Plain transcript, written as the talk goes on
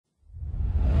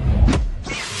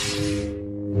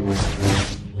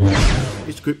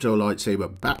It's Crypto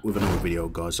Lightsaber back with another video,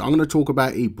 guys. So I'm going to talk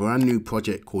about a brand new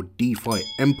project called Defi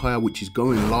Empire, which is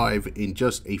going live in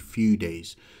just a few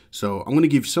days. So I'm going to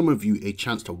give some of you a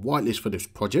chance to whitelist for this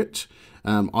project.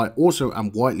 I also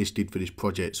am whitelisted for this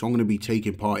project, so I'm going to be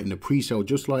taking part in the pre-sale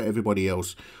just like everybody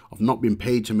else. I've not been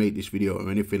paid to make this video or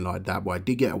anything like that, but I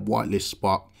did get a whitelist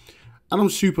spot. And I'm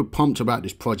super pumped about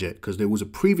this project because there was a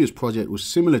previous project that was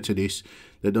similar to this.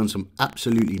 They've done some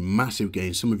absolutely massive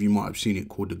games. Some of you might have seen it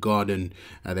called The Garden.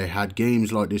 They had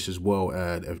games like this as well.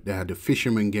 They had the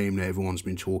Fisherman game that everyone's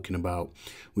been talking about,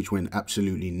 which went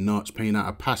absolutely nuts, paying out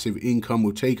a passive income.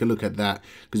 We'll take a look at that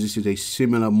because this is a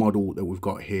similar model that we've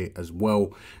got here as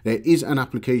well. There is an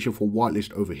application for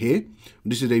whitelist over here.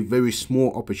 This is a very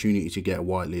small opportunity to get a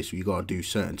whitelist. You got to do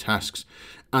certain tasks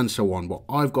and so on. But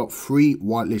I've got 3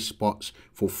 whitelist spots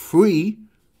for free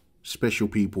special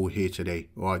people here today.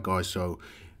 All right, guys, so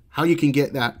how you can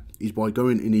get that is by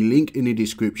going in the link in the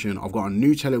description. I've got a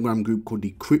new Telegram group called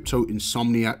the Crypto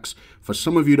Insomniacs. For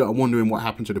some of you that are wondering what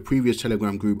happened to the previous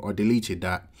Telegram group, I deleted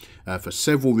that for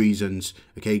several reasons.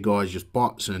 Okay, guys, just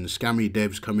bots and scammy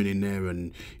devs coming in there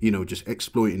and, you know, just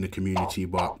exploiting the community.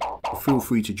 But feel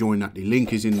free to join that. The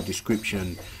link is in the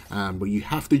description. But you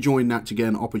have to join that to get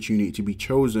an opportunity to be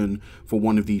chosen for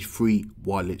one of these free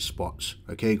whitelist spots.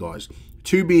 Okay, guys.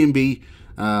 2 BNB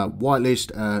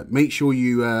whitelist. Make sure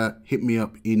you hit me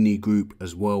up in the group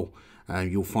as well.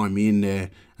 You'll find me in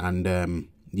there. And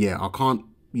yeah, I can't,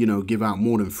 you know, give out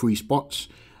more than 3 spots.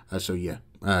 So yeah,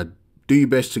 do your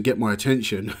best to get my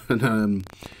attention. And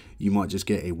you might just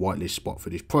get a whitelist spot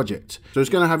for this project. So it's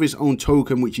going to have its own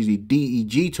token, which is a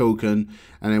DEG token.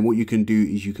 And then what you can do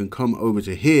is you can come over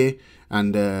to here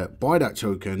and buy that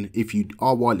token if you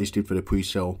are whitelisted for the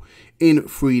pre-sale in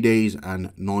 3 days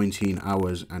and 19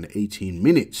 hours and 18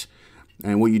 minutes.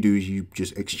 And what you do is you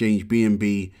just exchange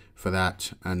BNB for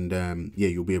that, and yeah,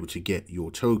 you'll be able to get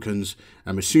your tokens.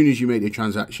 As soon as you make the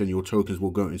transaction, your tokens will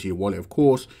go into your wallet. Of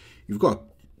course, you've got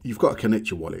to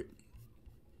connect your wallet.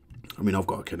 I mean, I've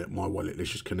got to connect my wallet.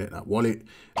 Let's just connect that wallet.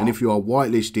 And if you are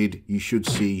whitelisted, you should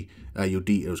see your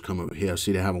details come over here. I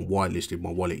see they haven't whitelisted my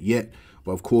wallet yet.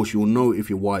 But of course, you'll know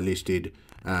if you're whitelisted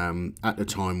at the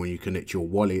time when you connect your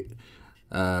wallet.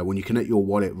 When you connect your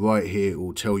wallet right here, it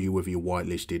will tell you whether you're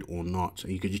whitelisted or not.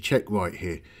 And you can just check right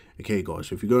here. Okay, guys.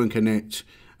 So if you go and connect,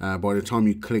 by the time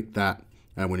you click that,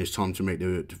 when it's time to make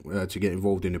to get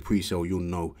involved in the pre-sale, you'll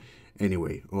know.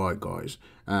 Anyway, all right, guys.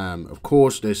 Of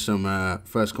course, there's some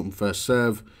first come, first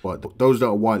serve, but those that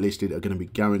are whitelisted are going to be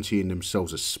guaranteeing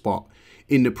themselves a spot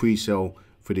in the pre-sale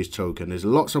for this token. There's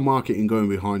lots of marketing going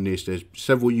behind this. There's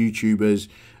several YouTubers.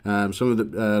 Some of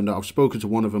the I've spoken to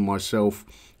one of them myself,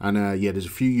 and yeah, there's a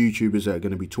few YouTubers that are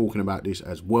going to be talking about this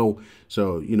as well.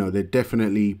 So you know, they're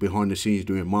definitely behind the scenes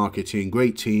doing marketing.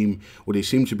 Great team. Well, they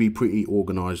seem to be pretty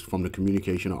organized from the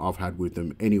communication that I've had with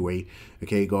them. Anyway,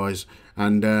 okay, guys,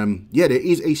 and yeah, there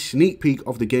is a sneak peek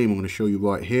of the game I'm going to show you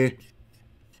right here.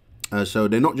 So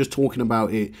they're not just talking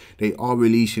about it, they are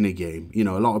releasing a game. You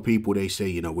know, a lot of people, they say,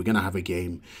 you know, we're going to have a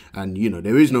game. And, you know,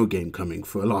 there is no game coming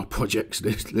for a lot of projects.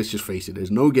 Let's just face it,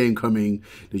 there's no game coming.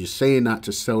 They're just saying that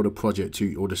to sell the project to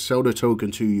you, or to sell the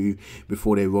token to you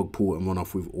before they rug pull and run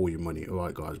off with all your money. All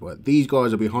right, guys. But these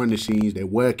guys are behind the scenes. They're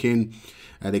working.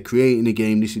 They're creating a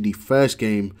game. This is the first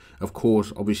game. Of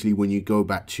course, obviously, when you go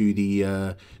back to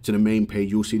the main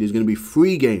page, you'll see there's going to be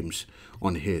 3 games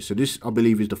on here. So this, I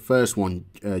believe, is the first one,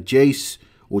 Jace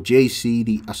or JC,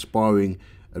 the Aspiring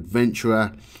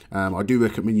Adventurer. I do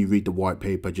recommend you read the white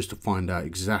paper just to find out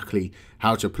exactly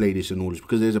how to play this and all this,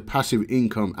 because there's a passive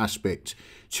income aspect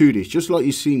to this, just like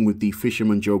you've seen with the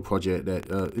Fisherman Joe project. That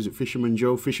is it Fisherman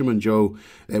Joe? Fisherman Joe,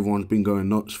 everyone's been going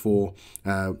nuts for.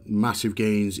 Massive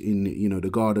gains in, you know, the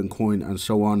Garden coin and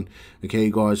so on. Okay,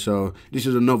 guys, so this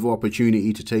is another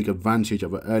opportunity to take advantage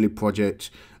of an early project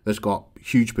that's got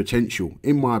huge potential,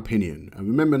 in my opinion. And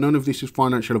remember, none of this is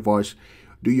financial advice.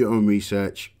 Do your own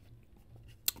research.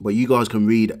 But you guys can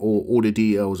read all the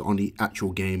details on the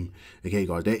actual game. Okay,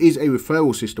 guys, there is a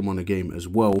referral system on the game as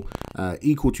well,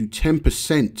 equal to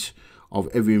 10% of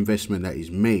every investment that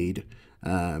is made.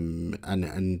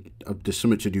 And there's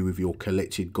something to do with your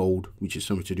collected gold, which is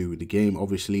something to do with the game,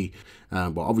 obviously.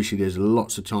 But obviously, there's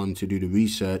lots of time to do the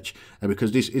research,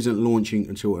 because this isn't launching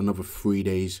until another 3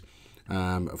 days,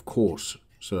 of course.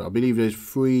 So I believe there's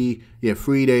 3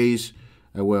 days.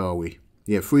 Where are we?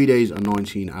 yeah, 3 days and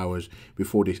 19 hours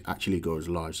before this actually goes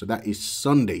live. So that is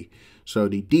Sunday. So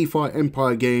the DeFi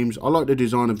Empire Games, I like the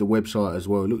design of the website as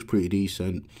well. It looks pretty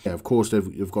decent. Yeah, of course,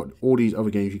 they've got all these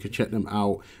other games. You can check them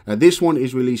out. This one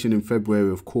is releasing in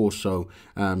February, of course. So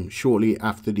shortly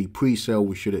after the pre-sale,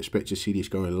 we should expect to see this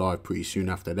going live pretty soon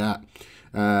after that.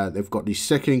 They've got the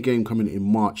second game coming in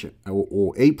March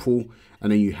or April.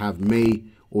 And then you have May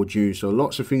or June. So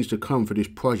lots of things to come for this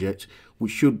project,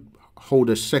 which should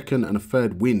hold a second and a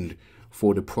third wind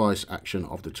for the price action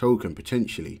of the token,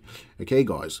 potentially. Okay,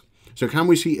 guys. So can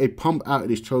we see a pump out of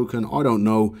this token? I don't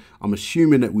know. I'm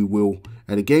assuming that we will.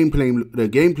 The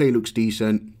gameplay looks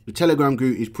decent. The Telegram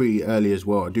group is pretty early as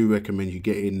well. I do recommend you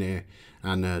get in there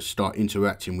and start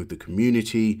interacting with the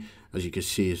community. As you can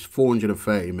see, it's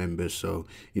 430 members, so,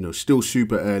 you know, still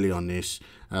super early on this.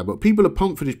 But people are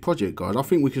pumped for this project, guys. I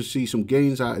think we can see some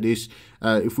gains out of this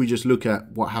if we just look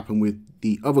at what happened with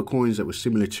the other coins that were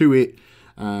similar to it.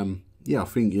 Yeah, I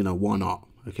think, you know, why not?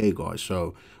 Okay, guys,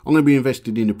 so I'm going to be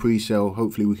invested in the pre-sale.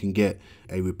 Hopefully we can get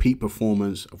a repeat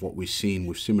performance of what we've seen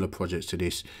with similar projects to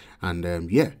this.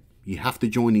 And yeah, you have to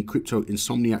join the Crypto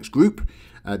Insomniacs group.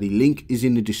 The link is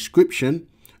in the description.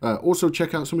 Also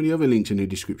check out some of the other links in the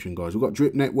description, guys. We've got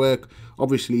Drip Network.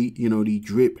 Obviously, you know, the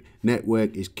Drip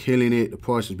Network is killing it. The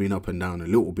price has been up and down a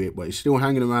little bit, but it's still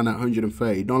hanging around that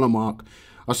 $130 mark.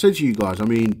 I said to you guys, I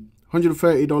mean,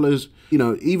 $130, you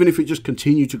know, even if it just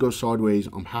continued to go sideways,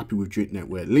 I'm happy with Drip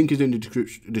Network. Link is in the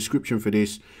description for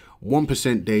this.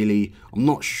 1% daily. I'm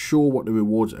not sure what the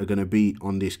rewards are going to be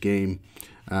on this game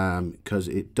because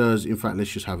it does. In fact,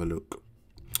 let's just have a look.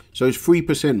 So it's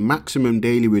 3% maximum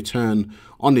daily return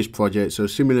on this project. So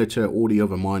similar to all the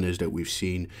other miners that we've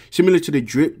seen. Similar to the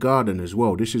Drip Garden as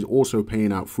well. This is also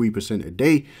paying out 3% a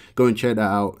day. Go and check that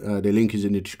out. The link is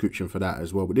in the description for that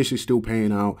as well. But this is still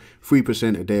paying out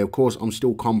 3% a day. Of course, I'm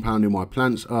still compounding my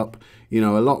plants up. You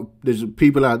know, there's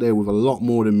people out there with a lot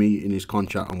more than me in this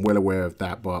contract. I'm well aware of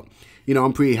that. But, you know,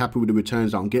 I'm pretty happy with the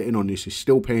returns that I'm getting on this. It's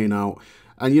still paying out.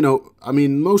 And, you know, I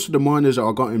mean, most of the miners that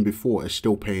I got in before are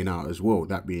still paying out as well,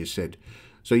 that being said.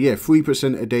 So, yeah,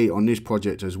 3% a day on this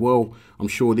project as well. I'm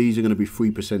sure these are going to be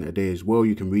 3% a day as well.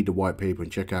 You can read the white paper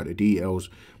and check out the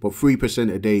details. But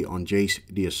 3% a day on Jace,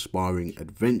 the Aspiring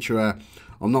Adventurer.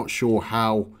 I'm not sure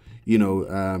how, you know,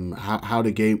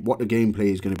 what the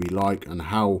gameplay is going to be like and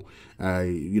how,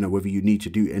 you know, whether you need to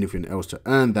do anything else to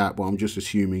earn that. But I'm just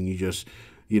assuming you just,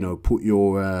 you know, put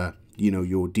your, you know,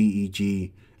 your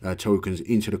DEG tokens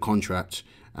into the contract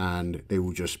and they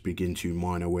will just begin to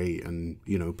mine away and,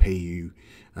 you know, pay you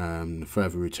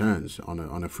further returns on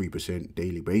a 3%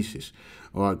 daily basis.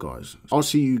 All right, guys, I'll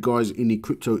see you guys in the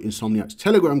Crypto Insomniacs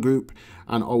Telegram group,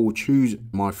 and I will choose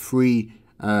my 3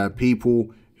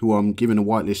 people who I'm giving the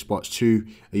whitelist spots to.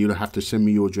 You'll have to send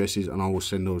me your addresses and I will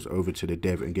send those over to the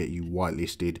dev and get you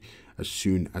whitelisted as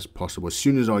soon as possible, as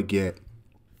soon as I get,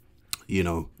 you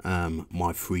know,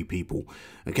 my 3 people.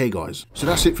 Okay, guys, so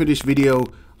that's it for this video.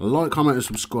 Like, comment and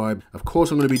subscribe. Of course,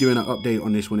 I'm going to be doing an update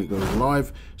on this when it goes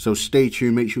live, so stay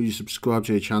tuned. Make sure you subscribe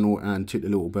to the channel and tick the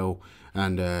little bell,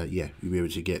 and yeah, you'll be able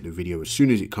to get the video as soon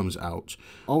as it comes out.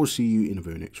 I will see you in the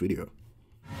very next video.